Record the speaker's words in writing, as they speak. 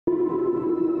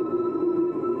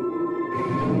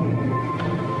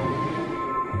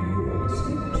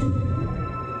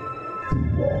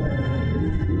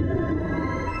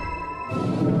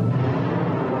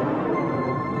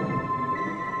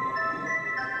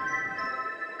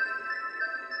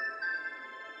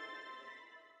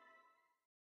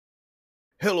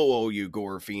Hello, all you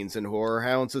gore fiends and horror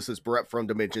hounds. This is Brett from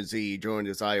Dimension Z, joined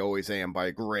as I always am by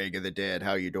Greg of the Dead.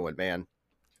 How you doing, man?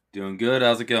 Doing good.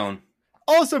 How's it going?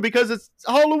 Awesome, because it's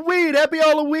Halloween. Happy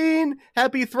Halloween.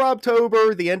 Happy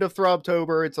Throbtober, the end of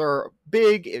Throbtober. It's our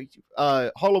big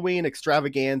Halloween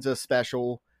extravaganza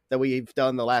special that we've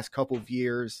done the last couple of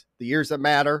years, the years that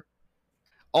matter.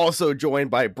 Also joined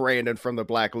by Brandon from the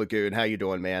Black Lagoon. How you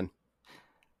doing, man?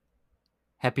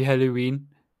 Happy Halloween.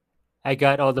 I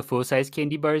got all the full-size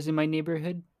candy bars in my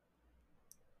neighborhood.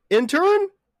 Intern?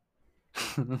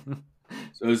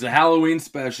 So it's a Halloween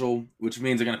special, which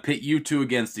means they're going to pit you two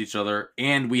against each other,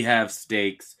 and we have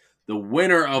stakes. The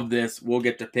winner of this will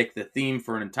get to pick the theme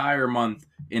for an entire month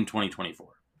in 2024.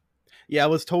 Yeah, I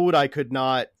was told I could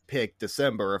not pick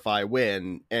December if I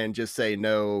win and just say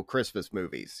no Christmas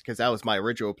movies, because that was my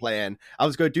original plan. I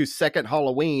was going to do second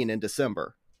Halloween in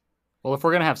December. Well, if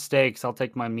we're gonna have steaks, I'll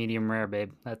take my medium rare,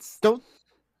 babe.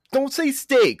 Don't say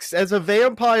steaks. As a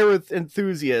vampire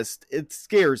enthusiast, it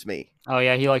scares me. Oh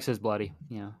yeah, he likes his bloody.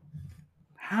 Yeah.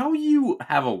 How you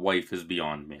have a wife is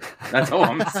beyond me. That's all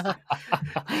I'm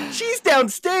saying. She's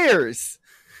downstairs.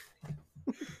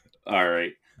 All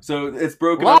right. So it's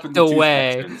broken up into two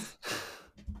sections.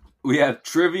 We have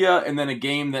trivia and then a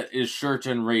game that is sure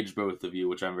to enrage both of you,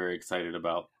 which I'm very excited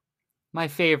about. My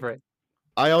favorite.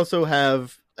 I also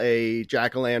have a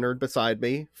jack-o'-lantern beside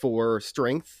me for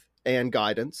strength and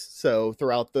guidance. So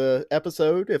throughout the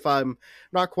episode, if I'm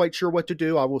not quite sure what to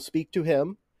do, I will speak to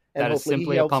him. And that hopefully is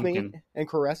simply he helps a pumpkin. me and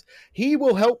caress. He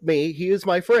will help me. He is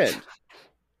my friend.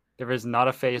 There is not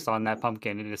a face on that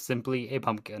pumpkin. It is simply a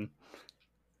pumpkin.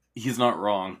 He's not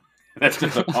wrong. That's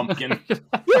just a pumpkin.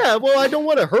 Yeah, well, I don't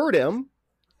want to hurt him.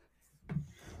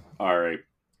 All right.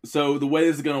 So the way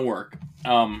this is going to work,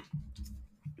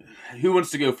 who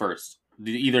wants to go first?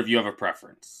 Do either of you have a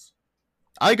preference?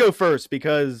 I go first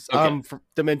because Okay. I'm from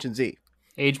Dimension Z.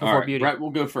 Age before beauty. Brett will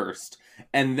go first.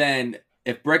 And then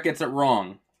if Brett gets it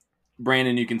wrong,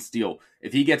 Brandon, you can steal.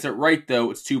 If he gets it right, though,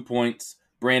 it's 2 points.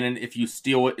 Brandon, if you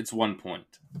steal it, it's 1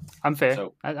 point. I'm fair.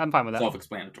 So, I'm fine with that.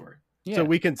 Self-explanatory. Yeah. So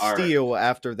we can All steal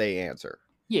after they answer.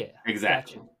 Yeah.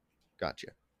 Exactly. Gotcha.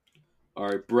 All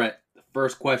right, Brett, the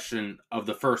first question of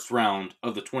the first round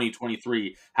of the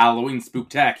 2023 Halloween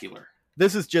Spooktacular.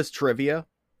 This is just trivia.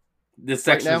 This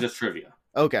section Right is now? just trivia.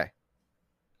 Okay.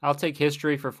 I'll take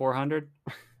history for 400.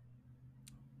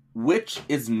 Which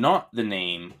is not the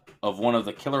name of one of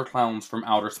the killer clowns from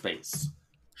outer space?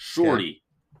 Shorty,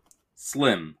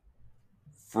 Slim,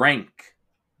 Frank,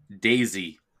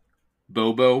 Daisy,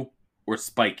 Bobo, or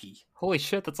Spiky? Holy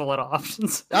shit, that's a lot of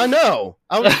options. I know.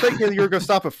 I was thinking you were going to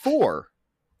stop at 4.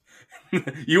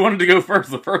 You wanted to go first.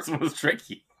 The first one was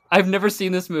tricky. I've never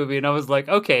seen this movie, and I was like,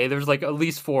 okay, there's like at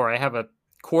least 4. I have a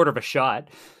quarter of a shot.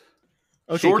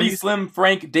 Okay, Shorty, Slim,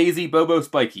 Frank, Daisy, Bobo,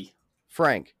 Spiky.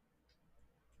 Frank.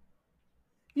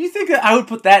 You think that I would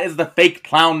put that as the fake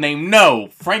clown name? No,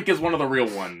 Frank is one of the real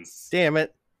ones. Damn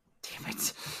it. Damn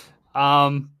it.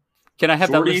 Can I have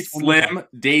Shorty, that list one more time? Slim,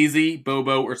 Daisy,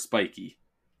 Bobo, or Spiky?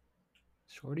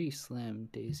 Shorty, Slim,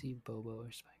 Daisy, Bobo,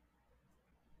 or Spike?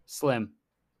 Slim.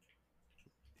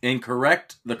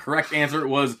 Incorrect. The correct answer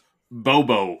was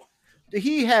Bobo.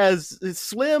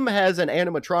 Slim has an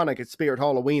animatronic at Spirit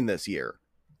Halloween this year.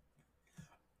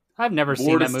 I've never seen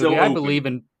Board that is movie. still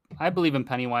I believe in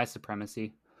Pennywise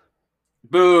supremacy.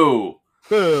 Boo.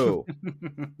 Boo.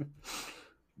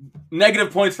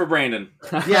 Negative points for Brandon.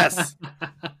 Yes.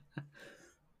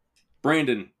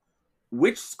 Brandon,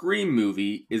 which Scream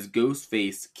movie is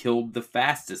Ghostface killed the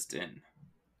fastest in?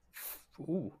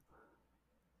 Ooh.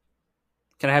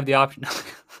 Can I have the option?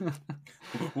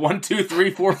 1, 2, 3,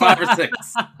 4, 5, or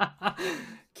 6.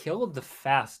 Killed the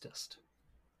fastest.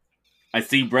 I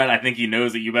see Brett. I think he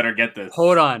knows it. You better get this.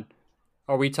 Hold on.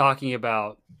 Are we talking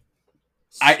about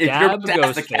If you're Stab about to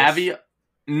ask the Ghostface? caveat,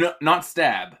 no, not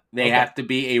stab. They Okay. have to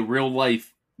be a real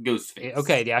life Ghostface.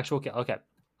 Okay, the actual kill. Okay.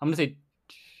 I'm going to say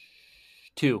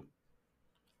 2.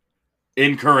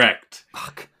 Incorrect.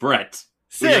 Fuck. Brett.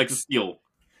 Would you like to 6. steal?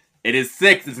 It is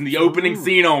 6. It's in the opening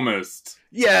scene almost.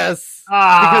 Yes.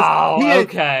 Oh, he-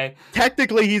 okay.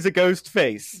 Technically, he's a ghost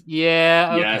face.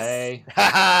 Yeah, Yes. okay.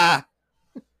 Ha ha.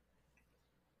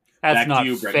 That's Back not to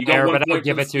you, Brett. You got fair, 1 but I'll point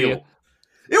give for it to you. steal.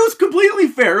 It was completely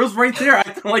fair. It was right there. I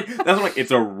feel like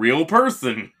it's a real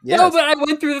person. Yes. No, but I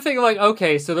went through the thing like,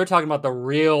 okay, so they're talking about the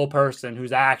real person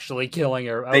who's actually killing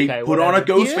her. They Okay, put on a whatever.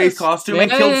 ghost face Yes. costume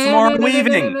and killed Samara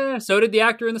Weaving. So did the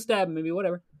actor in the stab movie,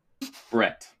 whatever.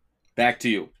 Brett, back to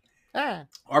you.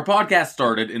 Our podcast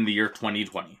started in the year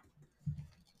 2020.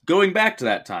 Going back to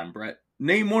that time, Brett,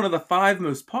 name one of the 5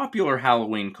 most popular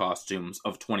Halloween costumes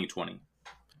of 2020.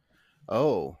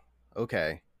 Oh,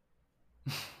 okay.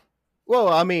 Well,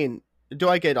 I mean, do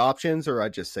I get options or I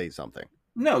just say something?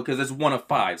 No, because it's one of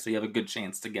 5, so you have a good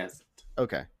chance to guess it.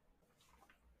 Okay.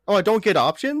 Oh, I don't get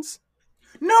options?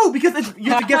 No, because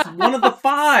you have to guess one of the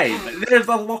 5. There's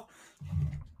a lot.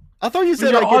 I thought you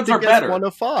said Your I get odds to are guess better. 1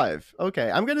 of 5. Okay,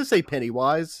 I'm going to say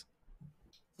Pennywise.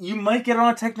 You might get it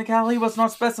on a technicality, but it's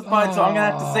not specified, so I'm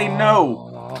going to have to say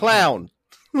no. Clown.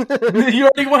 You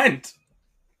already went.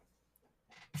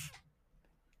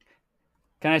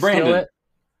 Can I Brandon, steal it?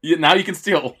 Now you can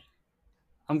steal.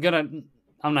 I'm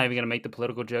not even gonna make the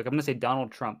political joke. I'm gonna say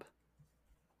Donald Trump.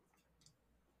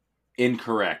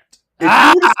 Incorrect. If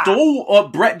you would have stole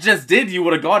what Brett just did, you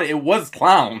would have got it. It was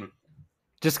clown.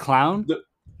 Just clown?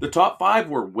 The top 5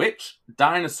 were witch,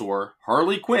 dinosaur,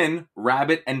 Harley Quinn,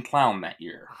 rabbit, and clown that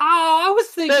year. Oh, I was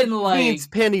thinking That means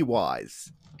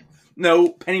Pennywise. No,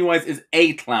 Pennywise is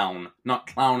a clown, not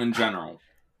clown in general.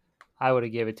 I would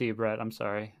have gave it to you, Brett. I'm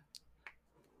sorry.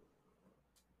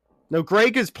 No,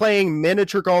 Greg is playing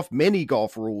miniature golf, mini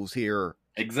golf rules here.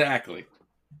 Exactly.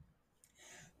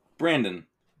 Brandon.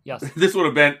 Yes. This would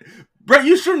have been... Brett,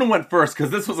 you shouldn't have went first,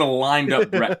 because this was a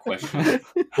lined-up Brett question.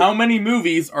 How many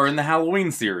movies are in the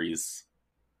Halloween series?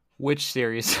 Which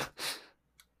series?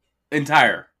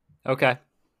 Entire. Okay.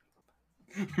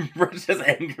 Brett's just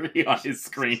angry on his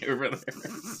screen over there.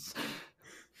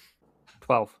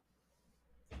 12.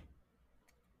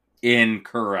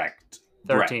 Incorrect.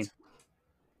 13. Brett.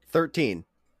 13.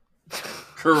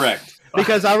 Correct.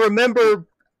 Because I remember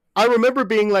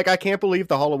being like, I can't believe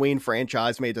the Halloween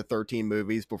franchise made the 13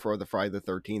 movies before the Friday the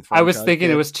 13th franchise. I was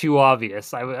thinking it was too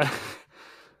obvious.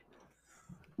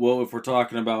 Well, if we're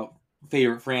talking about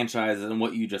favorite franchises and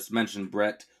what you just mentioned,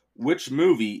 Brett, which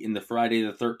movie in the Friday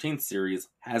the 13th series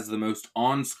has the most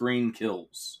on-screen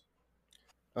kills?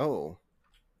 Oh.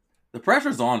 The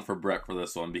pressure's on for Brett for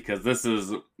this one, because this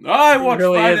is... I watched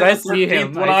really Friday the I see 13th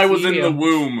him. when I was in the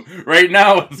womb. Right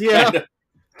now, it's kind of...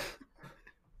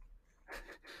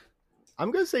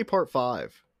 I'm going to say part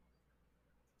 5.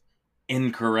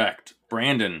 Incorrect.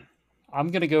 Brandon. I'm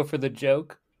going to go for the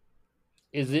joke.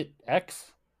 Is it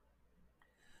X?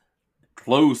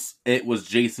 Close. It was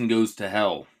Jason Goes to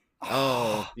Hell.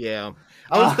 Oh, yeah.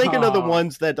 I was thinking of the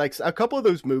ones that, like, a couple of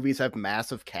those movies have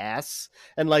massive casts,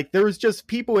 and, like, there was just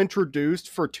people introduced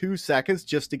for 2 seconds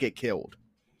just to get killed.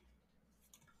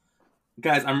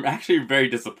 Guys, I'm actually very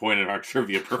disappointed in our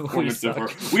trivia performance so far.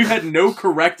 We've had no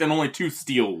correct and only 2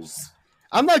 steals.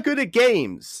 I'm not good at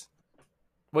games.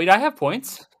 Wait, I have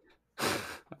points?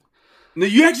 No,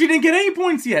 you actually didn't get any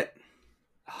points yet.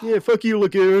 Yeah, fuck you,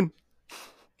 Lagoon.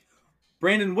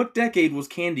 Brandon, what decade was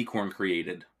candy corn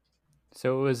created?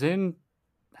 So it was in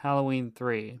Halloween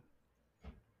 3.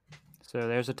 So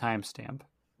there's a timestamp.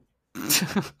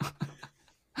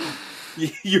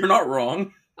 You're not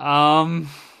wrong.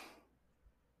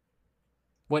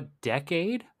 What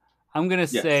decade? I'm going to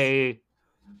say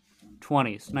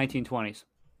 20s, 1920s.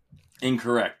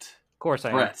 Incorrect. Of course I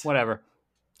am. Brett. Whatever.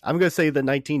 I'm going to say the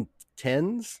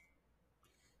 1910s.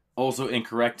 Also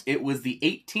incorrect. It was the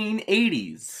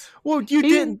 1880s. Well,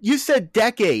 you said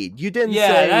decade. You didn't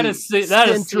say that is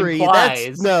century.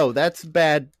 implies. That's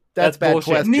bad. That's bad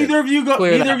bullshit. question. Neither of you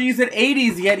said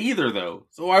 80s yet either, though.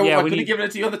 So I could have given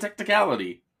it to you on the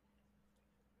technicality.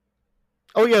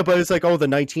 Oh yeah, but it's like, the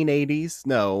 1980s.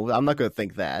 No, I'm not going to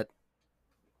think that.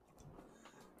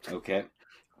 Okay.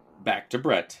 Back to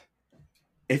Brett.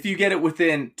 If you get it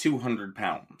within 200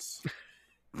 pounds,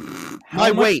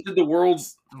 how much did the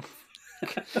world's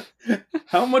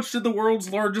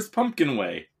largest pumpkin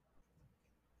weigh?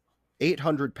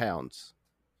 800 pounds.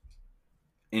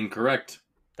 Incorrect.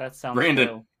 That sounds Brandon.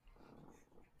 low.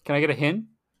 Can I get a hint?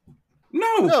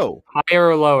 No. Higher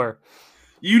or lower?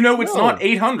 You know it's not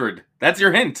 800. That's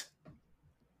your hint.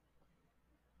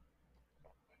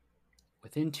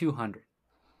 Within 200.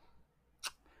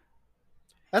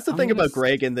 That's the thing about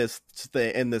Greg in this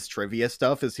trivia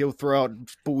stuff is he'll throw out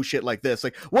bullshit like this.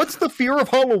 Like, what's the fear of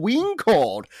Halloween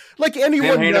called? Like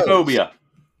anyone knows. Samhainophobia.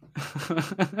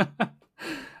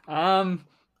 I'm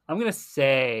gonna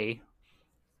say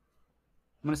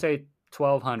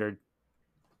 1,200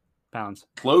 pounds.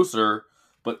 Closer,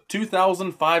 but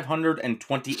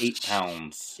 2,528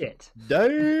 pounds. Shit.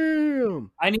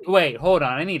 Damn. Hold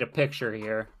on. I need a picture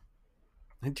here.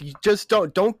 You just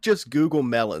don't just Google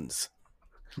melons.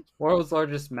 World's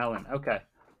largest melon. Okay.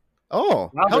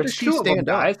 Oh, wow, how does she stand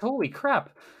up? Guys? Holy crap.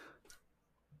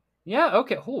 Yeah,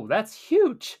 okay. Oh, that's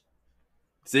huge.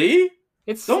 See?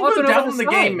 It's Don't go flopping down over the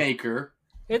side. game maker.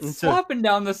 It's flopping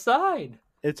down the side.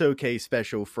 It's okay,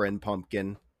 special friend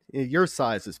pumpkin. Your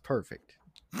size is perfect.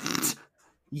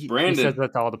 Brandon. He says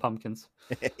that to all the pumpkins.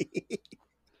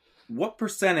 What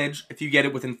percentage, if you get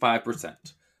it within 5%,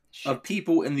 of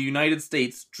people in the United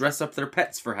States dress up their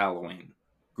pets for Halloween?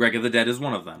 Greg of the Dead is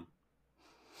one of them.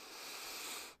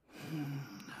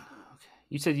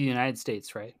 You said the United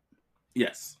States, right?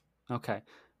 Yes. Okay.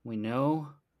 We know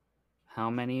how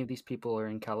many of these people are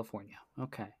in California.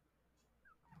 Okay.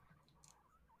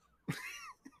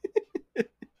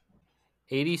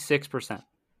 86%.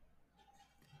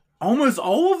 Almost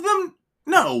all of them?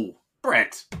 No.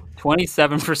 Brett.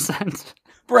 27%.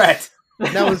 Brett.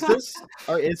 Now,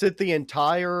 is it the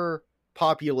entire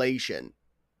population?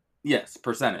 Yes,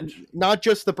 percentage. Not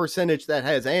just the percentage that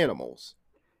has animals.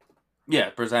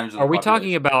 Yeah, percentage of the Are we population.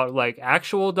 talking about like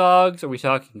actual dogs? Are we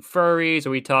talking furries?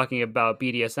 Are we talking about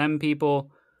BDSM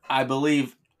people? I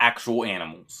believe actual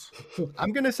animals.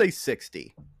 I'm going to say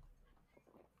 60.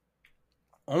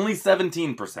 Only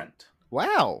 17%.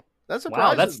 Wow. That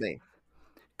surprises me.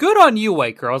 Good on you,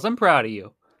 white girls. I'm proud of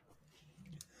you.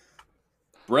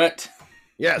 Brett.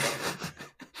 Yes.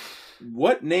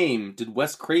 What name did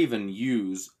Wes Craven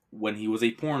use when he was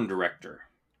a porn director?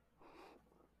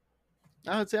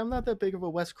 I would say I'm not that big of a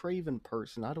Wes Craven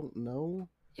person. I don't know.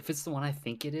 If it's the one I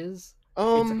think it is,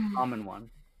 it's a common one.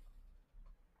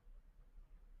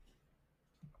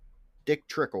 Dick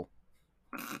Trickle.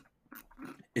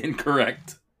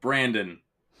 Incorrect. Brandon.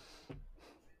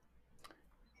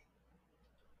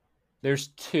 There's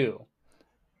two.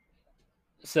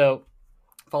 So,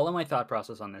 follow my thought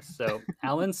process on this. So,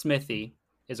 Alan Smithy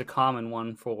is a common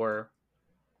one for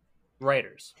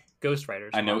writers,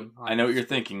 ghostwriters. I know what you're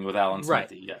thinking with Alan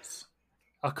Smithy, right. Yes.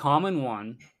 A common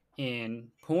one in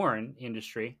porn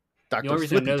industry. Dr. The only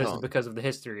reason I know this Slippy is because of the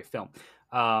history of film.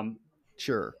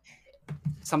 Sure.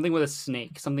 Something with a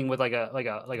snake, something with like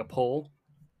a pole.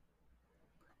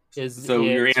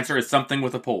 Your answer is something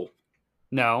with a pole?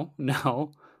 No.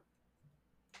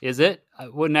 Is it?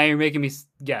 Well, now you're making me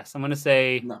guess. I'm gonna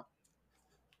say no.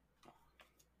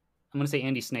 I'm gonna say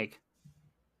Andy Snake.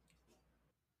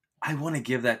 I want to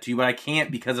give that to you, but I can't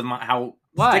because of how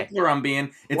Why? stickler I'm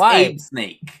being. It's Why? Abe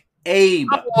Snake. Abe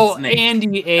Snake.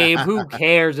 Andy Abe. Who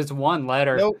cares? It's one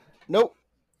letter. Nope.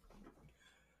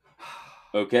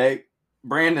 Okay.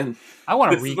 Brandon. I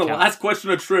want to This recount. is the last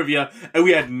question of trivia, and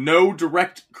we had no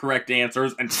direct correct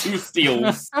answers and 2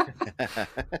 steals.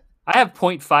 I have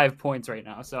 0.5 points right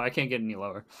now, so I can't get any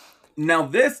lower. Now,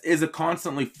 this is a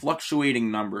constantly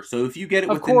fluctuating number, so if you get it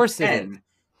Of within course 10,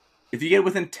 if you get it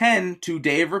within 10 to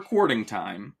day of recording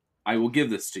time, I will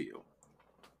give this to you.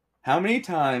 How many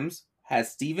times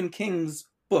has Stephen King's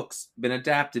books been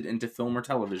adapted into film or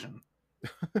television?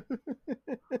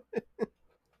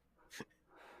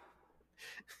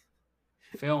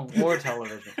 Film or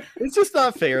television. It's just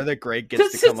not fair that Greg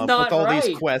gets to come up with all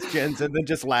these questions and then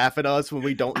just laugh at us when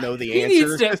we don't know the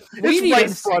answers. It's right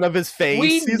in front of his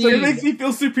face. It makes me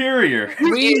feel superior.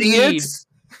 We need.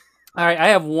 All right, I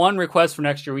have one request for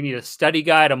next year. We need a study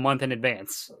guide a month in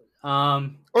advance. I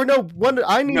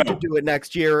need to do it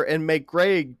next year and make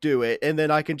Greg do it, and then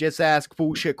I can just ask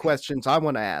bullshit questions I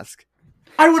want to ask.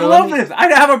 I would love this.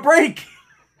 I'd have a break.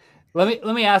 Let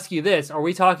me ask you this: are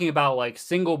we talking about like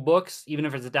single books, even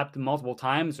if it's adapted multiple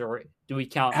times, or do we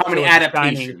count how many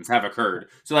adaptations have occurred?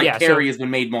 So, like Carrie has been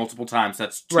made multiple times.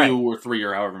 That's 2 or 3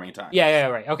 or however many times. Yeah,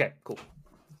 right. Okay, cool.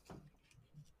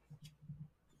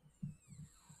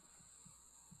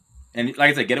 And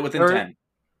like I said, get it within 10.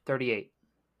 38.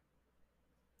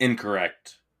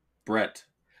 Incorrect. Brett.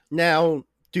 Now,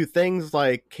 do things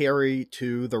like Carrie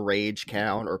to the Rage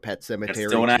count or Pet Sematary? It's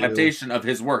still an adaptation of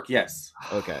his work, yes.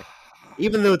 Okay.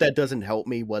 Even though that doesn't help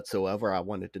me whatsoever, I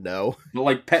wanted to know. But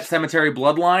like Pet Sematary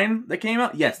Bloodline that came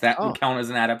out, yes, that would count as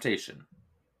an adaptation.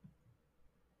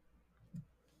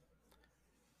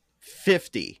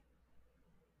 50.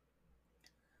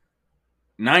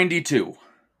 92.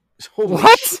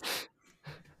 What?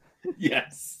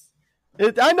 Yes.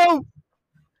 I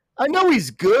know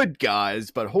he's good, guys,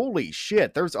 but holy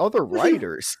shit, there's other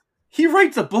writers. He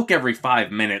writes a book every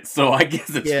 5 minutes, so I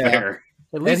guess it's fair.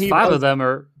 At least 5 of them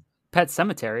are Pet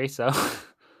Sematary, so...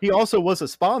 He also was a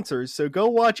sponsor, so go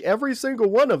watch every single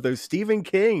one of those Stephen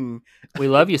King. We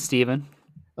love you, Stephen.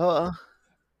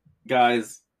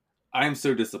 Guys, I'm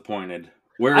so disappointed.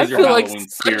 Where is your Halloween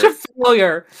spirit? Such a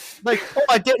failure. Like,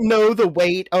 I didn't know the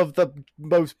weight of the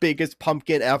most biggest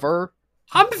pumpkin ever.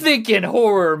 I'm thinking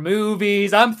horror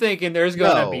movies. I'm thinking there's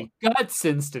going to be guts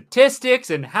and statistics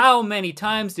and how many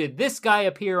times did this guy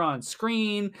appear on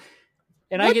screen.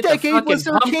 And what I get decade the fucking was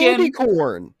there pumpkin. candy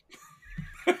corn?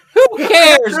 Who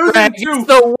cares, those Greg? in two. It's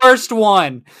the worst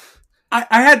one.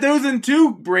 I had those in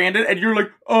 2, Brandon, and you're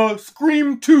like,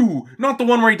 Scream 2, not the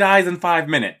one where he dies in 5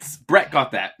 minutes. Brett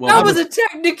got that. Well, That was a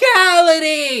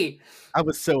technicality! I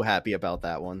was so happy about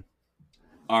that one.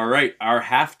 All right, our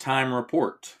halftime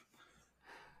report.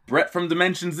 Brett from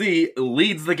Dimension Z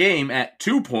leads the game at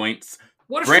 2 points.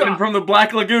 What a Brandon shot. from the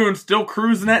Black Lagoon still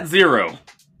cruising at 0.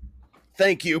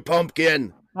 Thank you,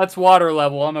 Pumpkin. That's water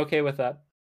level. I'm okay with that.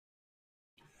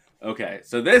 Okay,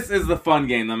 so this is the fun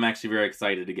game that I'm actually very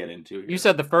excited to get into here. You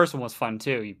said the first one was fun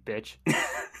too, you bitch.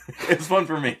 It's fun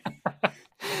for me.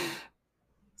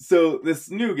 So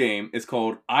this new game is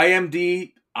called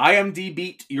IMD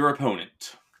Beat Your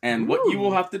Opponent. And what you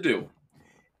will have to do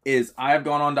is I have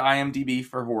gone on to IMDb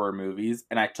for horror movies,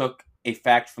 and I took a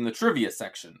fact from the trivia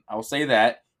section. I will say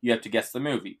that. You have to guess the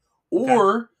movie.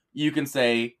 Or you can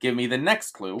say, give me the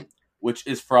next clue, which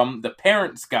is from the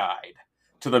Parent's Guide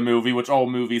to the movie, which all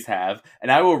movies have,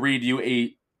 and I will read you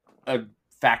a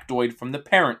factoid from the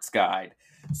Parent's Guide.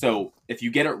 So, if you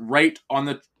get it right on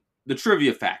the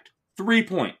trivia fact, 3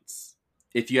 points.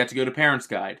 If you have to go to Parent's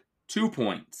Guide, 2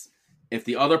 points. If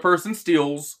the other person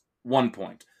steals, 1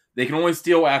 point. They can only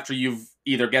steal after you've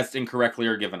either guessed incorrectly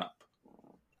or given up.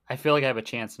 I feel like I have a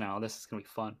chance now. This is going to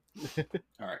be fun.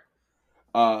 All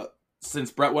right. Since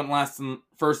Brett went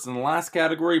first in the last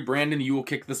category, Brandon, you will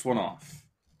kick this one off.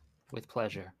 With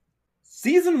pleasure.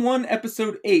 Season 1,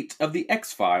 Episode 8 of The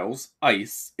X-Files,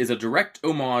 Ice, is a direct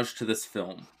homage to this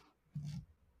film.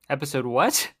 Episode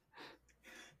what?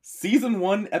 Season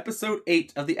 1, Episode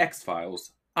 8 of The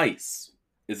X-Files, Ice,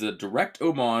 is a direct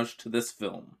homage to this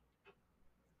film.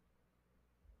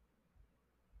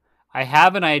 I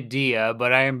have an idea,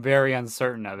 but I am very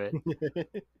uncertain of it. Do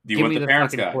you Give want me the the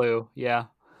Parent's fucking Guide? clue. Yeah.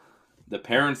 The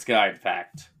Parent's Guide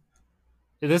fact.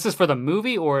 This is for the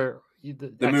movie or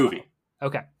The movie.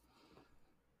 Okay.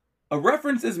 A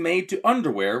reference is made to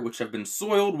underwear which have been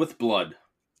soiled with blood.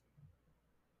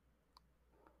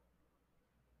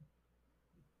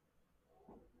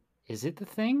 Is it The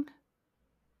Thing?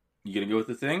 You gonna go with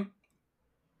The Thing?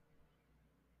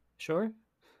 Sure.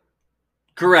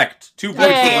 Correct. 2 points for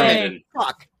Yay! Brandon.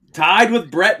 Fuck. Tied with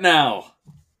Brett now.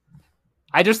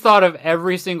 I just thought of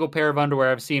every single pair of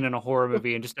underwear I've seen in a horror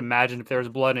movie and just imagined if there was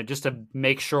blood in it just to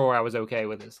make sure I was okay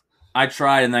with this. I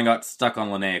tried and then got stuck on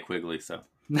Linnea Quigley, so.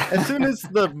 As soon as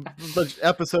the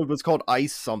episode was called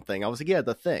Ice something, I was like, yeah,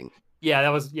 the thing. Yeah, that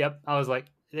was, yep. I was like,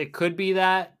 it could be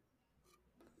that.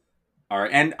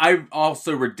 Alright, and I've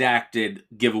also redacted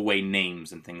giveaway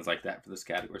names and things like that for this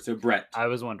category. So, Brett. I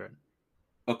was wondering.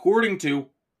 According to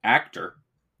Actor,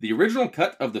 the original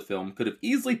cut of the film could have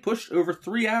easily pushed over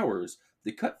 3 hours.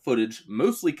 The cut footage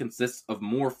mostly consists of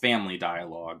more family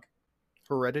dialogue.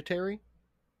 Hereditary?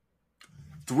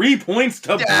 3 points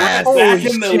to Yes! Brett, back Holy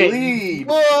in the shit. lead.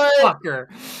 What? Fucker.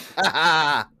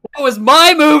 Ah, That was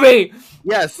my movie!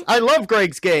 yes, I love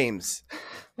Greg's games.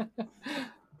 Do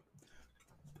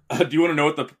you want to know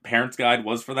what the Parent's Guide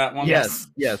was for that one? Yes,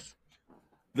 yes.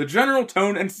 The general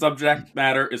tone and subject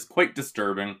matter is quite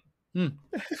disturbing. Hmm.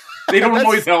 They don't That's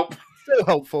always help. So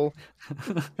helpful.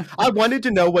 I wanted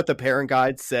to know what the parent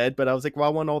guide said, but I was like, well,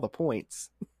 I want all the points.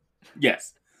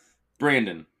 Yes.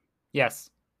 Brandon, Yes.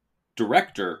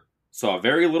 director, saw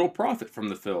very little profit from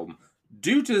the film.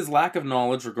 Due to his lack of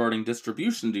knowledge regarding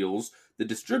distribution deals, the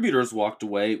distributors walked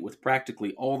away with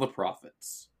practically all the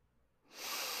profits.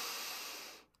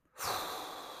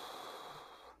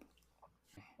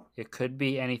 It could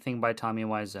be anything by Tommy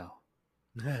Wiseau.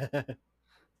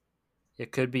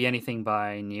 It could be anything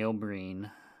by Neil Breen.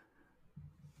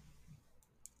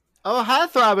 Oh, hi,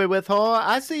 Throbbing With Horror.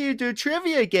 I see you do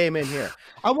trivia game in here.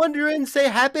 I wonder and say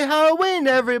Happy Halloween,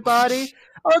 everybody.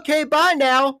 Okay, bye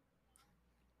now.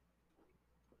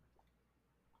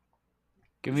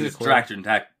 Give me It's the a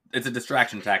clue. it's a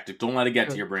distraction tactic. Don't let it get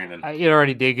to you, Brandon. You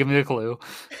already did. Give me the clue.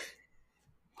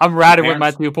 I'm ratting with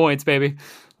my 2 points, baby.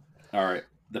 All right.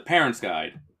 The Parent's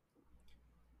Guide.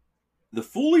 The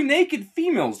fully naked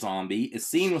female zombie is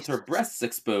seen with her breasts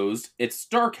exposed. It's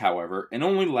dark, however, and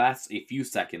only lasts a few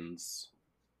seconds.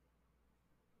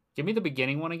 Give me the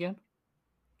beginning one again.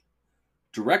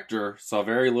 Director saw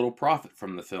very little profit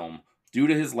from the film due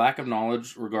to his lack of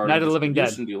knowledge regarding Night of the Living Dead.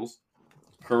 distribution deals.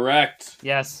 Correct.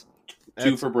 Yes.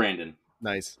 2 for Brandon.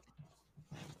 Nice.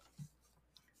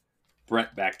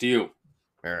 Brett, back to you.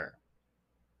 Err.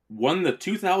 Won the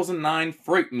 2009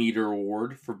 Fright Meter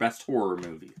Award for Best Horror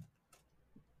Movie.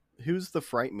 Who's the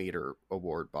Fright Meter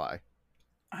award by?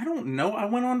 I don't know. I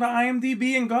went on to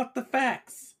IMDb and got the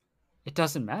facts. It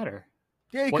doesn't matter.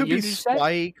 Yeah, it What could year be did you say?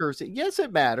 Spike or... Yes,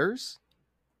 it matters.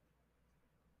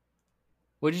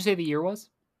 What did you say the year was?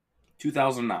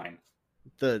 2009.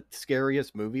 The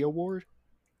Scariest Movie Award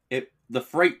The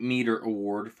Fright Meter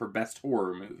Award for Best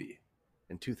Horror Movie.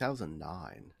 in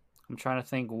 2009. I'm trying to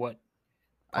think what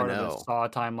I part of the know. Saw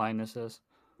timeline this is.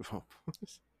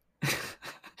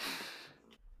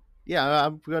 Yeah,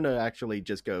 I'm gonna actually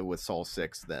just go with Saw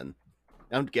 6 then.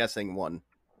 I'm guessing one.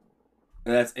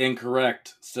 That's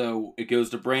incorrect. So it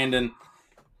goes to Brandon.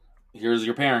 Here's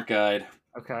your parent guide.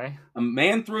 Okay. A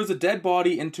man throws a dead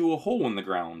body into a hole in the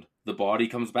ground. The body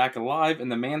comes back alive,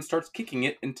 and the man starts kicking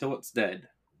it until it's dead.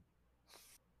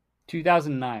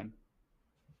 2009.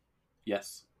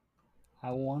 Yes.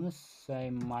 I want to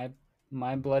say My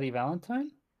Bloody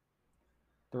Valentine?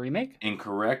 The remake?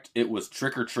 Incorrect. It was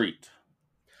Trick or Treat.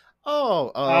 Oh.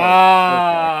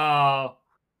 Okay.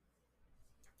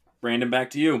 Brandon, back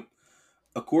to you.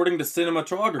 According to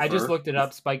cinematographer, I just looked it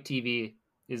up. Spike TV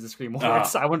is the Scream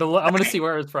Awards. I want to look. I want to see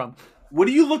where it's from. What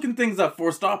are you looking things up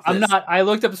for? Stop this. I'm not. I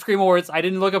looked up the Scream Awards. I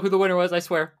didn't look up who the winner was. I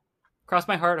swear. Cross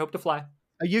my heart. Hope to fly.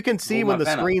 You can see Hold when my the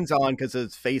pen up. screen's on because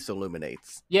his face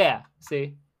illuminates. Yeah.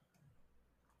 See.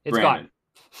 It's Brandon. gone.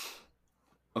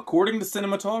 According to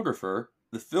cinematographer,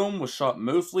 the film was shot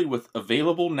mostly with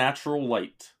available natural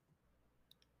light.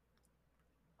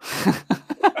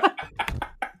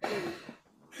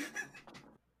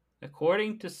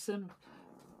 According to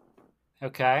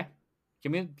Okay.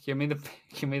 Give me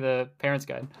the parents'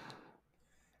 guide.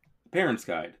 Parent's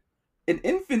Guide. An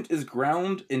infant is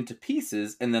ground into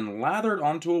pieces and then lathered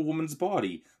onto a woman's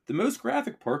body. The most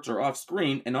graphic parts are off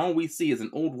screen, and all we see is an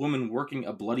old woman working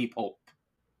a bloody pulp.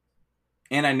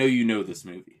 And I know you know this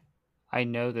movie. I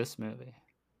know this movie.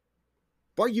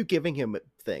 Why are you giving him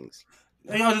things?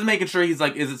 I was just making sure he's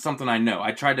like, is it something I know?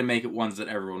 I tried to make it ones that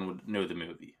everyone would know the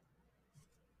movie.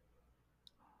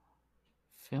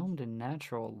 Filmed in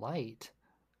natural light.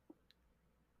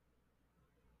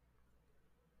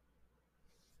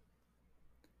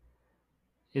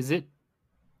 Is it?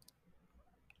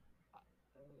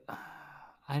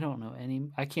 I don't know any.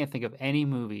 I can't think of any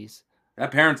movies.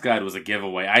 That Parent's Guide was a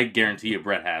giveaway. I guarantee you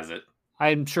Brett has it.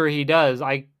 I'm sure he does.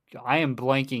 I am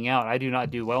blanking out. I do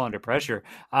not do well under pressure.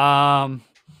 Dawn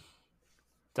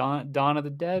of the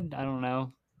Dead? I don't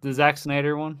know. The Zack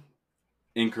Snyder one?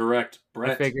 Incorrect.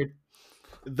 Brett. I figured.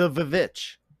 The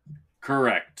Vivitch.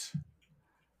 Correct.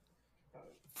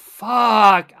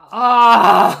 Fuck.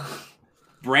 Ah.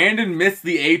 Brandon missed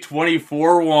the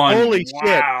A24 one. Holy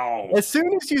wow. shit. As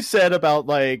soon as you said about,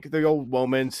 like, the old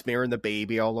woman smearing the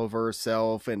baby all over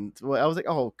herself, and I was like,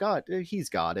 oh, God, he's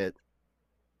got it.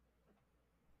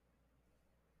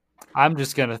 I'm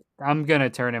gonna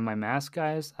turn in my mask,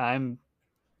 guys. I'm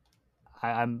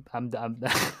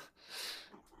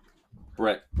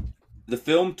Brett. The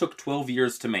film took 12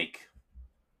 years to make.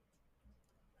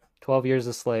 12 Years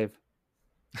a Slave.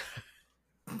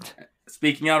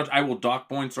 Speaking out, I will dock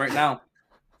points right now.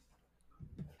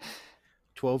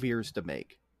 12 years to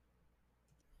make.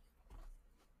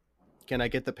 Can I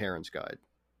get the Parent's Guide?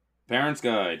 Parent's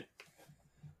Guide.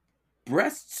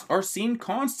 Breasts are seen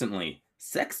constantly.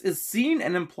 Sex is seen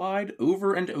and implied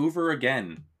over and over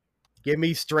again. Give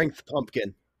me strength,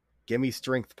 pumpkin. Give me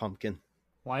strength, pumpkin.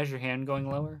 Why is your hand going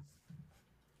lower?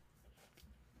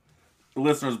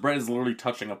 Listeners, Brett is literally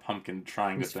touching a pumpkin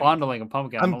trying He's to think. fondling a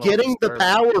pumpkin. I'm getting the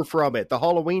power from it. The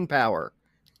Halloween power.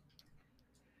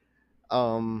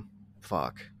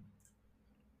 Fuck.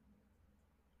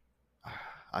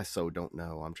 I so don't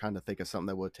know. I'm trying to think of something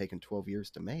that would have taken 12 years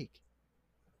to make.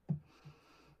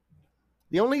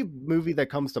 The only movie that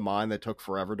comes to mind that took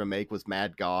forever to make was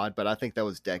Mad God, but I think that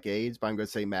was decades, but I'm going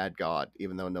to say Mad God,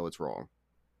 even though I know it's wrong.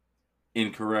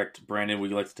 Incorrect. Brandon, would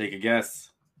you like to take a guess?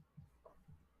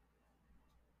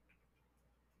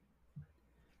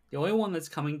 The only one that's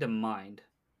coming to mind,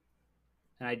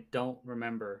 and I don't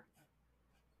remember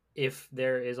if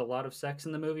there is a lot of sex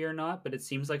in the movie or not, but it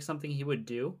seems like something he would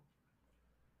do.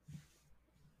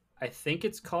 I think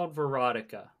it's called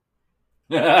Verotica.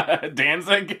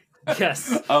 Danzig?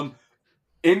 Yes.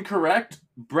 Incorrect.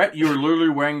 Brett, you're literally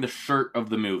wearing the shirt of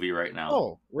the movie right now.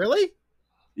 Oh, really?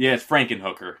 Yeah, it's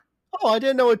Frankenhooker. Oh, I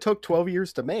didn't know it took 12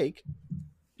 years to make.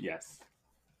 Yes.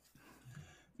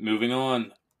 Moving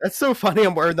on. That's so funny.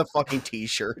 I'm wearing the fucking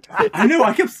t-shirt. I know,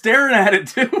 I kept staring at it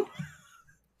too.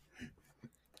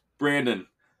 Brandon.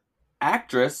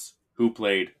 Actress who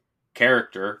played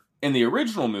character in the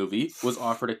original movie was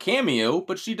offered a cameo,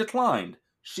 but she declined.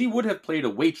 She would have played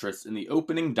a waitress in the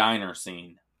opening diner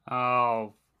scene.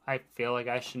 Oh, I feel like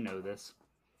I should know this.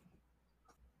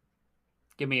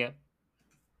 Give me it.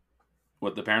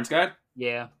 What, the Parent's Guide?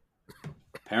 Yeah.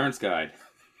 Parent's Guide.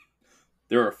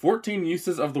 There are 14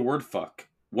 uses of the word fuck.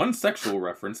 1 sexual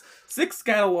reference, 6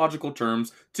 scatological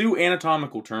terms, 2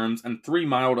 anatomical terms, and 3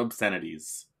 mild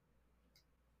obscenities.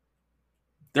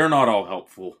 They're not all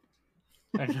helpful.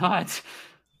 They're not.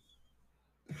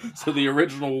 So the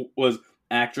original was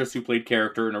actress who played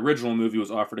character in original movie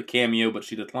was offered a cameo, but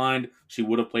she declined. She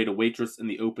would have played a waitress in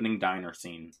the opening diner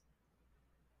scene.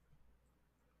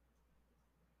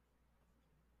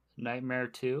 Nightmare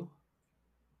 2?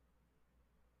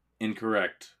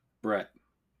 Incorrect. Brett.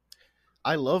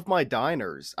 I love my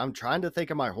diners. I'm trying to think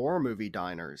of my horror movie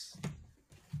diners.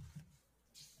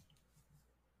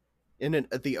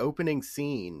 The opening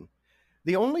scene.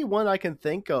 The only one I can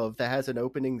think of that has an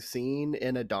opening scene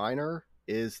in a diner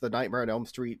is the Nightmare on Elm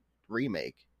Street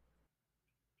remake.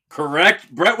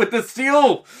 Correct. Brett with the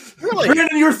steal. Really?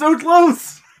 Brandon, you're so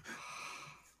close.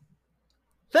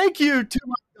 Thank you to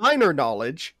my diner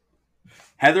knowledge.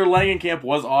 Heather Langenkamp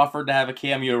was offered to have a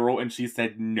cameo role, and she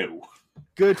said no.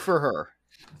 Good for her.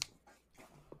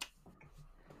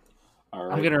 All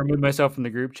right. I'm going to remove myself from the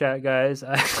group chat, guys.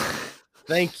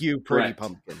 Thank you, Pretty Brett.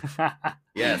 Pumpkin.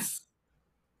 Yes.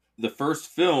 The first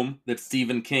film that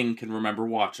Stephen King can remember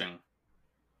watching.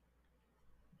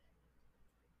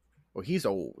 Well, he's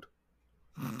old.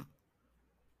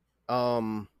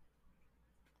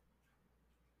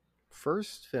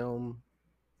 First film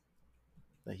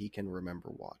that he can remember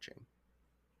watching.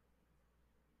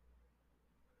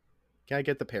 Can I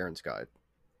get the Parents' Guide?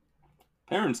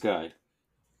 Parents' Guide.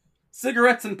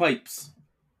 Cigarettes and Pipes.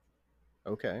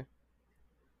 Okay.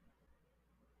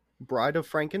 Bride of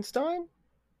Frankenstein?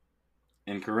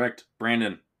 Incorrect.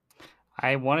 Brandon.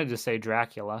 I wanted to say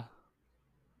Dracula.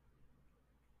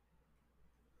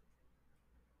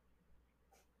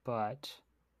 But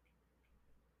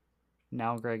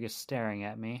now Greg is staring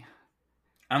at me.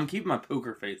 I'm keeping my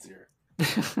poker face here.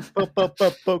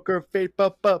 Poker face,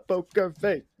 poker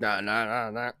face. Nah.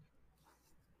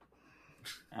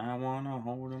 I want to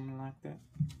hold him like that.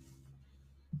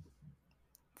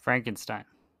 Frankenstein.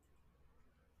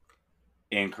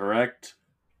 Incorrect.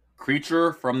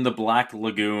 Creature from the Black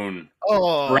Lagoon.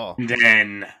 Oh.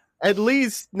 Brandon. At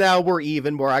least now we're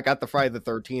even, where I got the Friday the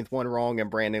 13th one wrong and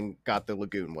Brandon got the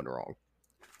Lagoon one wrong.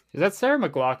 Is that Sarah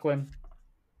McLachlan?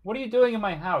 What are you doing in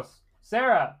my house?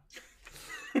 Sarah!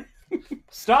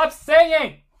 Stop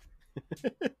singing!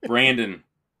 Brandon.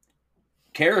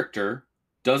 Character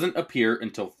doesn't appear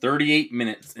until 38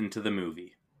 minutes into the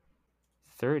movie.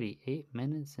 38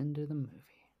 minutes into the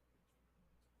movie.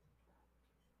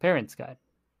 Parents' Guide.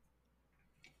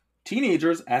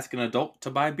 Teenagers ask an adult to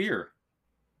buy beer.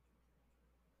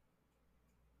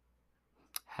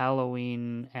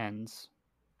 Halloween Ends.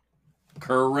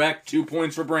 Correct. 2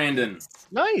 points for Brandon.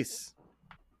 Nice.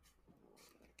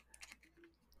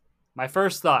 My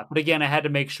first thought, but again, I had to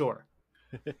make sure.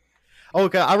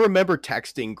 Okay, I remember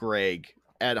texting Greg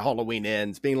at Halloween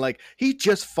Ends being like, he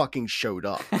just fucking showed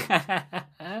up.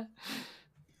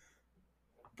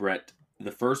 Brett.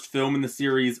 The first film in the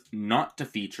series not to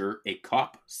feature a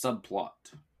cop subplot.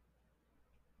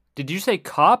 Did you say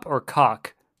cop or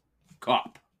cock?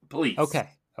 Cop. Police. Okay.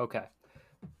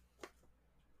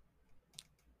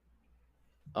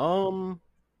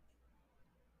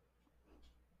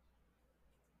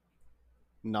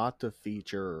 Not to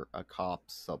feature a cop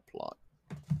subplot.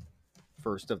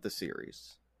 First of the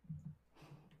series.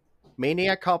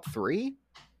 Maniac Cop 3?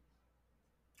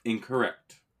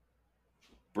 Incorrect.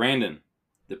 Brandon.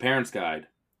 The Parents' Guide.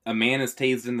 A man is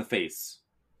tased in the face.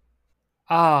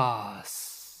 What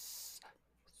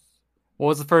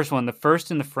was the first one? The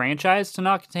first in the franchise to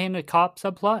not contain a cop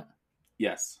subplot?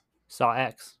 Yes. Saw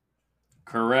X.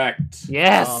 Correct.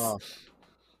 Yes!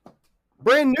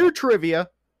 Brand new trivia.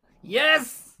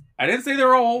 Yes! I didn't say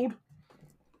they're old.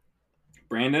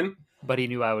 Brandon. But he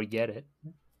knew I would get it.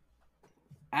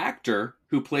 Actor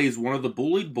who plays one of the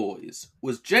bullied boys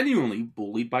was genuinely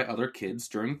bullied by other kids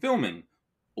during filming.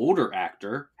 Older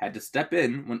actor had to step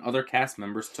in when other cast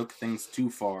members took things too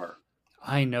far.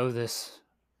 I know this.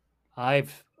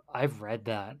 I've read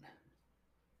that.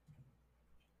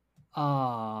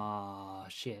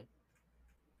 Shit.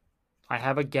 I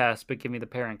have a guess, but give me the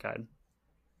Parent Guide.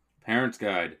 Parents'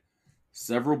 Guide.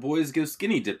 Several boys go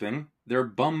skinny dipping. Their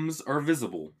bums are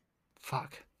visible.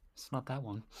 Fuck. It's not that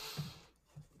one.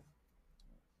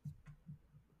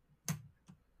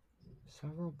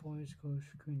 Several boys go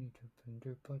skinny dipping.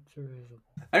 Their butts are visible.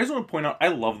 I just want to point out, I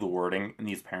love the wording in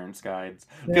these Parents' Guides.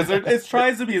 Because it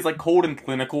tries to be as cold and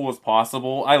clinical as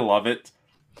possible. I love it.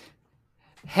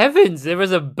 Heavens, there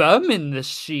was a bum in the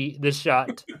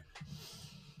shot.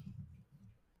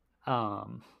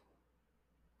 I'm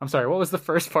sorry, what was the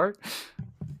first part?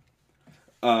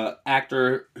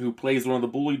 actor who plays one of the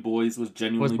bullied boys was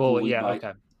genuinely bullied yeah, by...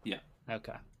 okay. Yeah.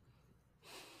 Okay.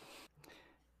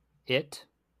 It.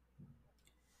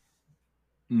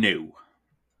 No.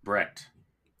 Brett.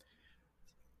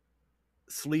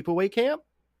 Sleepaway Camp?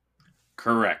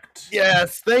 Correct.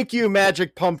 Yes, thank you,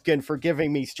 Magic Pumpkin, for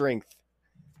giving me strength.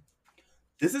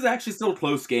 This is actually still a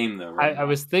close game, though. I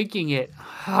was thinking it.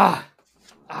 All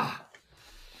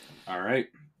right.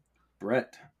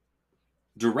 Brett.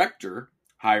 Director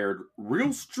hired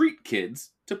real street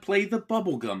kids to play the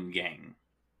Bubblegum Gang.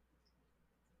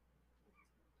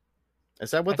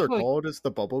 Is that what they're feel like- called? Is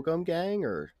the Bubblegum Gang,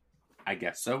 or I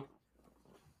guess so.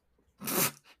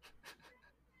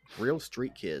 real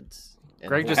street kids? And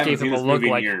Greg just haven't gave him seen a this look movie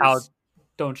in like, years. how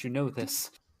don't you know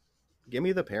this? Give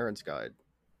me the Parents' Guide.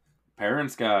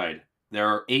 Parents' Guide. There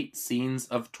are 8 scenes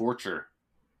of torture.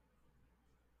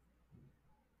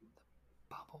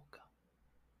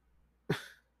 Bubblegum.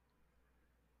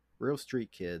 Real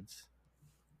street kids.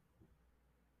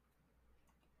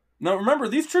 Now, remember,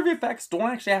 these trivia facts don't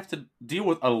actually have to deal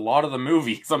with a lot of the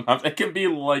movie. Sometimes it can be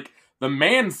like the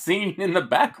man scene in the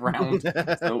background.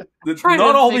 So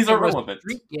not all these are relevant.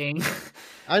 Street gang.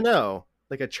 I know.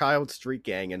 Like a child street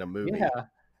gang in a movie. Yeah.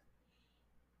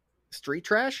 Street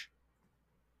trash?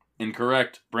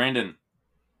 Incorrect. Brandon.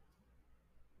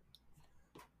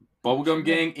 Bubblegum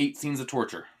Gang, 8 scenes of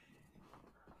torture.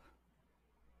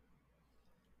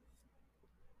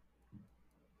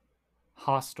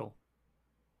 Hostel.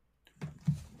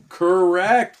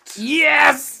 Correct.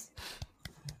 Yes.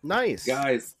 Nice.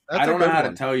 Guys, That's I a don't know good how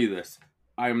one. to tell you this.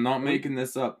 I am not making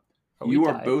this up. we You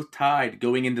are tied? both tied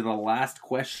going into the last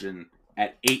question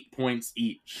at 8 points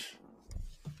each.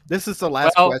 This is the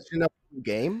last Well- question of the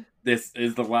game? This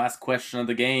is the last question of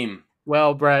the game.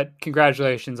 Well, Brett,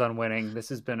 congratulations on winning. This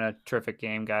has been a terrific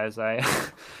game, guys.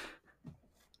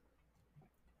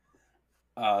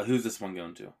 Who's this one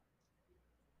going to?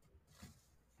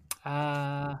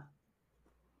 I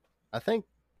think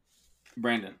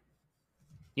Brandon.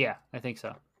 Yeah, I think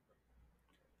so.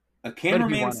 A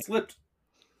cameraman want it. slipped.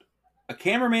 A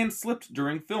cameraman slipped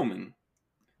during filming.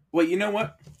 Wait, you know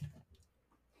what?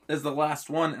 This is the last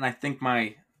one, and I think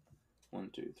my 1,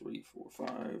 2, 3, 4,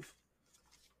 5,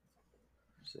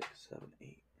 6, 7,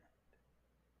 8.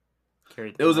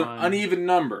 Carried It was an line. uneven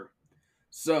number.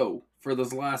 So for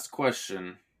this last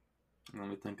question, let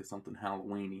me think of something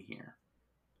Halloweeny here.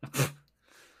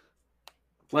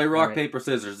 Play rock, Alright. paper,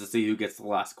 scissors to see who gets the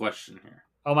last question here.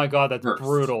 Oh my god, that's First.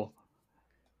 brutal.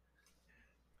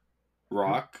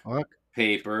 Rock,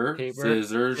 paper, Paper,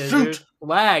 scissors, Scissors, shoot!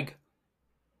 lag.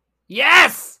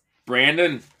 Yes!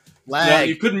 Brandon, now lag.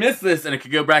 you could miss this and it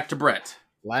could go back to Brett.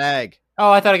 Lag.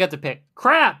 Oh, I thought I got to pick.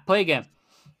 Crap! Play again.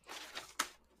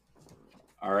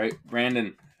 All right,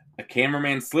 Brandon. A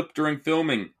cameraman slipped during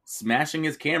filming, smashing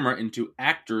his camera into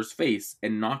actor's face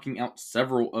and knocking out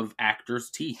several of actor's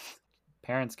teeth.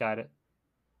 Parents got it.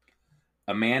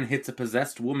 A man hits a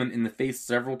possessed woman in the face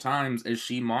several times as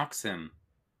she mocks him.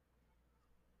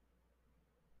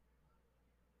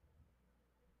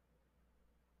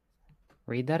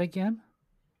 Read that again?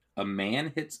 A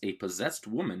man hits a possessed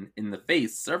woman in the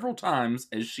face several times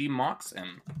as she mocks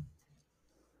him.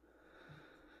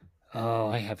 Oh,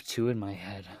 I have 2 in my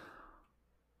head.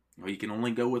 Well, you can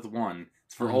only go with one.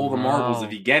 It's for Oh, all the marbles. no.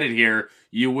 If you get it here,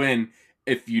 you win.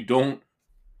 If you don't,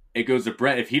 it goes to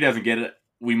Brett. If he doesn't get it,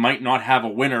 we might not have a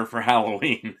winner for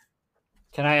Halloween.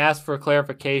 Can I ask for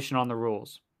clarification on the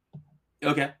rules?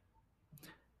 Okay.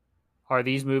 Are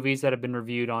these movies that have been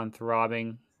reviewed on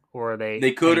Throbbing, or are they...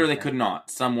 They could or they anything? could not.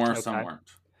 Some were, some Okay. weren't.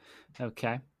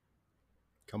 Okay.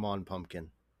 Come on, Pumpkin.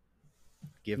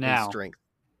 Give Now, me strength.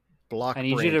 Block I need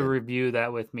you to Brandon. review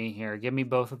that with me here. Give me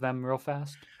both of them real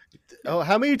fast. Oh,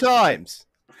 how many times?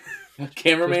 A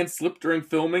cameraman slipped during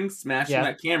filming, smashing Yeah.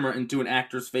 that camera into an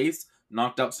actor's face,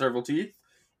 knocked out several teeth,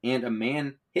 and a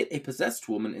man hit a possessed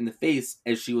woman in the face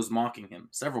as she was mocking him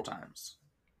several times.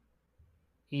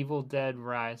 Evil Dead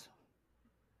Rise.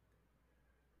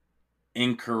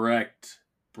 Incorrect.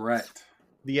 Brett.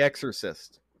 The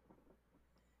Exorcist.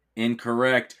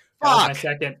 Incorrect.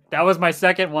 That was my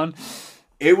second one.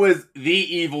 It was The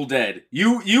Evil Dead.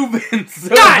 You've been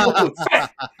so God!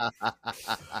 close.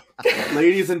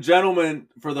 Ladies and gentlemen,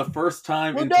 for the first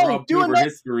time Well, in no, do Throbtober another-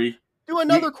 history, Do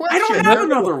another I question. don't have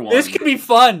another one. This could be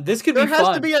fun. This could There be has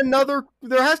fun. to be another.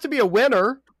 There has to be a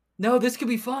winner. No, this could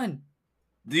be fun.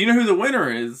 Do you know who the winner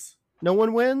is? No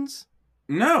one wins.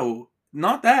 No,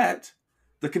 not that.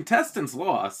 The contestants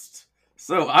lost.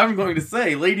 So I'm going to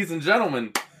say, ladies and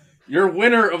gentlemen, your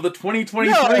winner of the 2023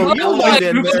 No, you Illinois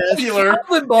didn't miss. Spooktacular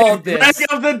Alvin balled is this. Greg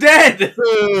of the Dead.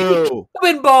 Boo.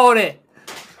 Alvin balled it.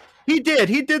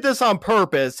 He did this on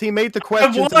purpose. He made the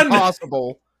questions won!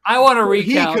 impossible. I want to so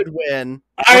recount. He could win.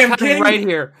 I am kidding. Right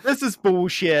here. This is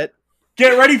bullshit.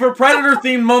 Get ready for Predator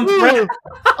themed month, Brett.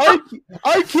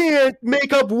 I can't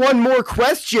make up one more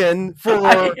question for.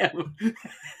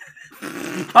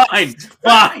 Fine.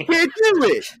 Can't do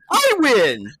it. I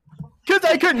win because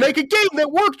I couldn't make a game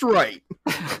that worked right.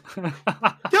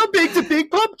 How big's a big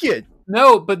pumpkin?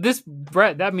 No, but this,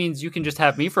 Brett, that means you can just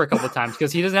have me for a couple of times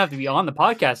because he doesn't have to be on the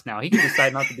podcast now. He can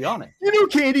decide not to be on it. You know,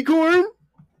 candy corn.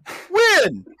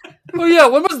 Win. Oh yeah,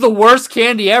 when was the worst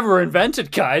candy ever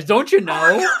invented, guys? Don't you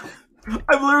know?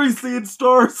 I'm literally seeing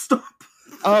stars. Stop.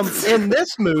 In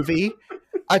this movie,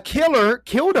 a killer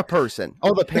killed a person.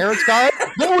 Oh, the parents died?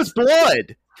 There was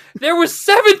blood. There was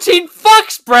 17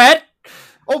 fucks, Brett.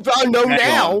 Oh, I know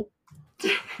now.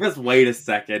 Just wait a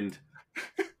second.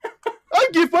 I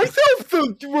give myself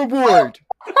the reward.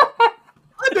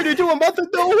 I'm gonna do a month of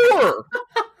no horror.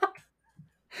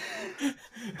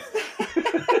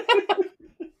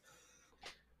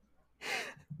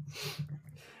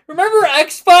 Remember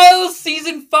X-Files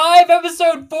season 5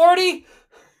 episode 40?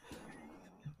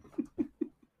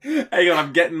 Hang on,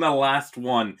 I'm getting the last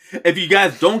one. If you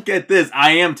guys don't get this,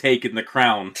 I am taking the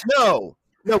crown. No,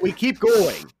 we keep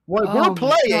going. When we're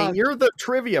playing, God. you're the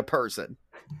trivia person.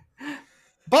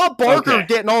 Bob Barker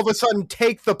didn't all of a sudden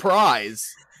take the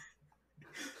prize.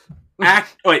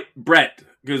 Wait, Brett,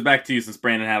 goes back to you since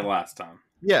Brandon had it last time.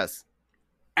 Yes.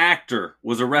 Actor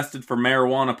was arrested for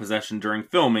marijuana possession during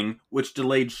filming, which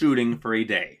delayed shooting for a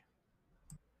day.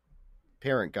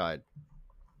 Parent guide.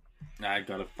 I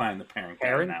gotta find the parent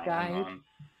Guide?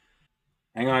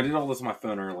 Hang on, I did all this on my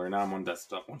phone earlier. Now I'm on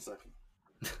desktop. 1 second.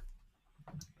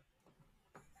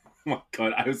 Oh my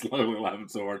god, I was literally laughing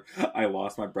so hard. I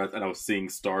lost my breath and I was seeing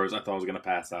stars. I thought I was gonna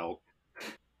pass out.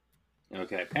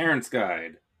 Okay, Parent's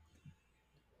Guide.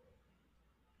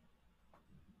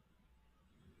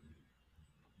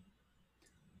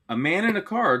 A man in a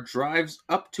car drives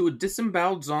up to a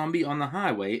disemboweled zombie on the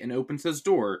highway and opens his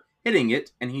door, hitting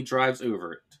it, and he drives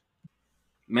over it.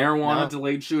 Marijuana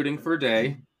delayed shooting for a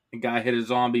day. A guy hit a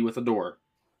zombie with a door.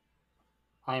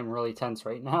 I am really tense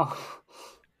right now.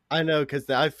 I know, because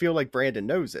I feel like Brandon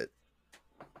knows it.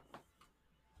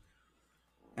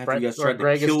 After you guys tried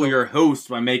to kill your host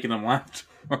by making him laugh.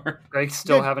 Greg's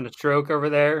still having a stroke over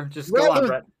there. Just go on,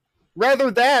 Brett. Rather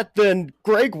that than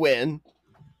Greg win.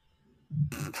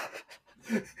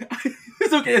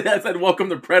 It's okay that said welcome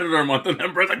to Predator Month, and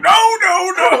then Brett's like, no!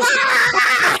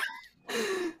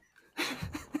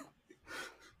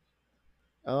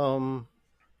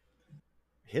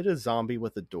 Hit a zombie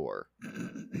with a door.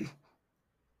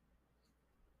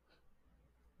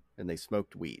 And they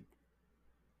smoked weed.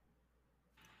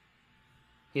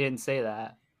 He didn't say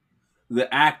that.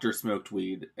 The actor smoked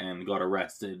weed and got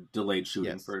arrested, delayed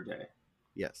shooting for a day.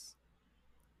 Yes.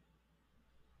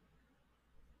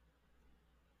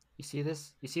 You see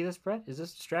this? You see this, Brett? Is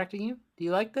this distracting you? Do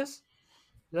you like this?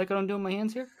 You like what I'm doing with my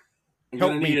hands here? I'm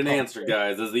going to need an answer,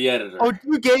 guys, as the editor. Oh,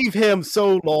 you gave him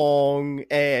so long,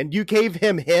 and you gave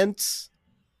him hints.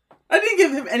 I didn't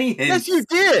give him any hints. Yes, you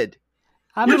did.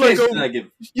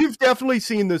 You've definitely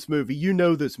seen this movie. You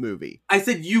know this movie. I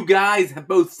said you guys have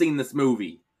both seen this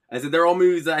movie. I said they're all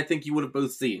movies that I think you would have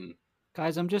both seen.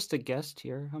 Guys, I'm just a guest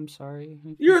here. I'm sorry.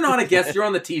 You're not a guest. You're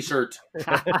on the t-shirt.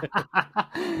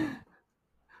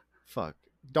 Fuck.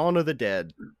 Dawn of the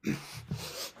Dead.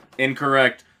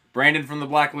 Incorrect. Brandon from the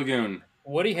Black Lagoon.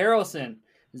 Woody Harrelson.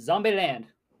 Zombieland.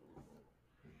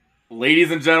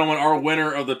 Ladies and gentlemen, our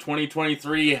winner of the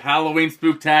 2023 Halloween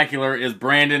Spooktacular is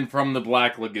Brandon from the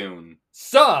Black Lagoon.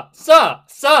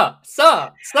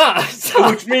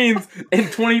 Which means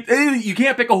you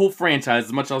can't pick a whole franchise,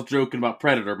 as much as I was joking about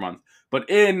Predator Month. But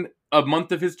in a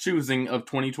month of his choosing of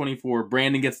 2024,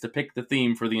 Brandon gets to pick the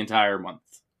theme for the entire month.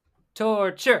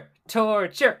 Torture.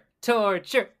 That's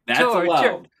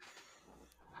allowed.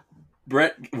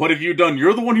 Brett, what have you done?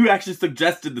 You're the one who actually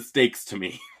suggested the stakes to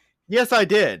me. Yes, I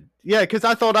did. Yeah, because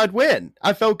I thought I'd win.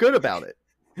 I felt good about it.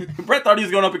 Brett thought he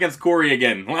was going up against Corey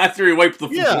again. Last year he wiped the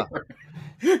floor.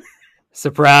 Yeah.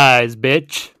 Surprise,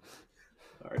 bitch.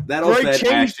 All right, that all said,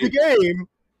 changed the game.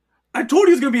 I told you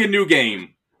it was going to be a new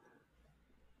game.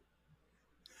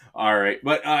 All right,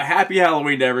 but happy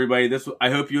Halloween to everybody. I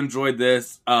hope you enjoyed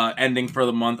this ending for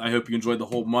the month. I hope you enjoyed the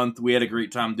whole month. We had a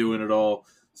great time doing it all.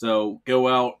 So go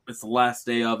out. It's the last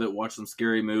day of it. Watch some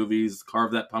scary movies.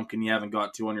 Carve that pumpkin you haven't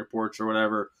got to on your porch or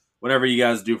whatever. Whatever you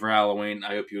guys do for Halloween,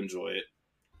 I hope you enjoy it.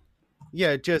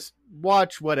 Yeah, just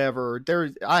watch whatever.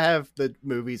 I have the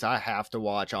movies I have to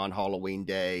watch on Halloween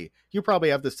Day. You probably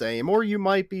have the same, or you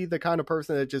might be the kind of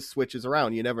person that just switches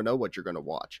around. You never know what you're going to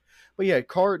watch. But yeah,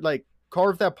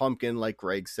 carve that pumpkin, like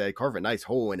Greg said, carve a nice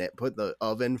hole in it, put in the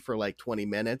oven for like 20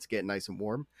 minutes, get nice and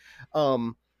warm.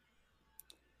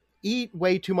 Eat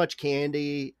way too much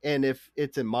candy, and if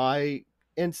it's in my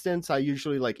instance, I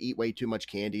usually like eat way too much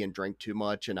candy and drink too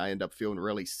much, and I end up feeling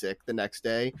really sick the next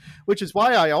day, which is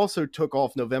why I also took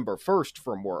off November 1st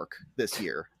from work this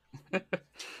year.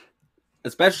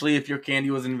 Especially if your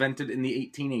candy was invented in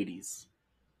the 1880s.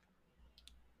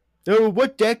 No,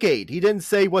 what decade? He didn't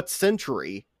say what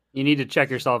century. You need to check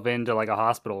yourself into like a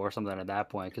hospital or something at that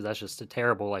point, because that's just a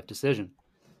terrible life decision.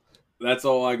 That's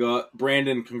all I got.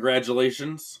 Brandon,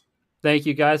 congratulations. Thank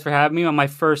you guys for having me on my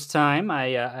first time.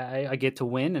 I get to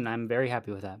win, and I'm very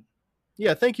happy with that.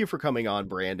 Yeah, thank you for coming on,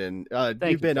 Brandon.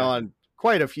 You've been on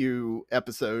quite a few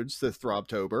episodes this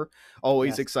Throbtober.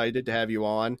 Always excited to have you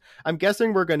on. I'm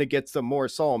guessing we're going to get some more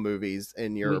Saw movies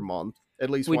in your month.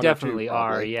 At least we one definitely or two,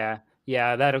 are.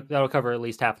 Yeah. That'll cover at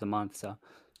least half the month. So.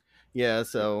 Yeah,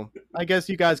 so I guess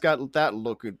you guys got that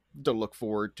to look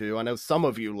forward to. I know some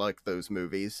of you like those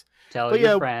movies. Tell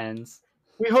your friends.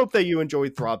 We hope that you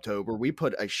enjoyed Throbtober. We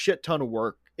put a shit ton of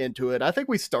work into it. I think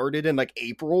we started in like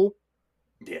April.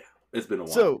 Yeah, it's been a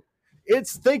while. So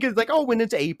it's like, oh, when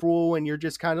it's April and you're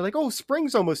just kind of like, oh,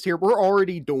 spring's almost here. We're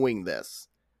already doing this.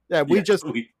 Yeah, we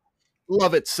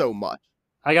love it so much.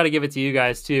 I got to give it to you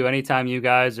guys too. Anytime you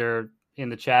guys are in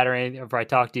the chat or anything, if I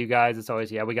talk to you guys, it's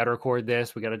always, we got to record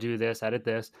this. We got to do this, edit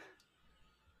this.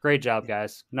 Great job,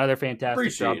 guys. Another fantastic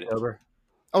Throbtober.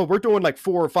 Oh, we're doing like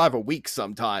 4 or 5 a week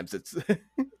sometimes. It's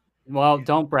well,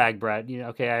 don't brag, Brett.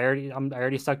 Okay, I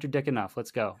already sucked your dick enough.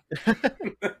 Let's go.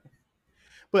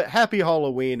 But happy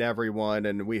Halloween, everyone,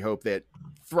 and we hope that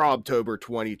Throbtober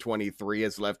 2023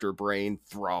 has left your brain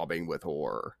throbbing with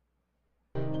horror.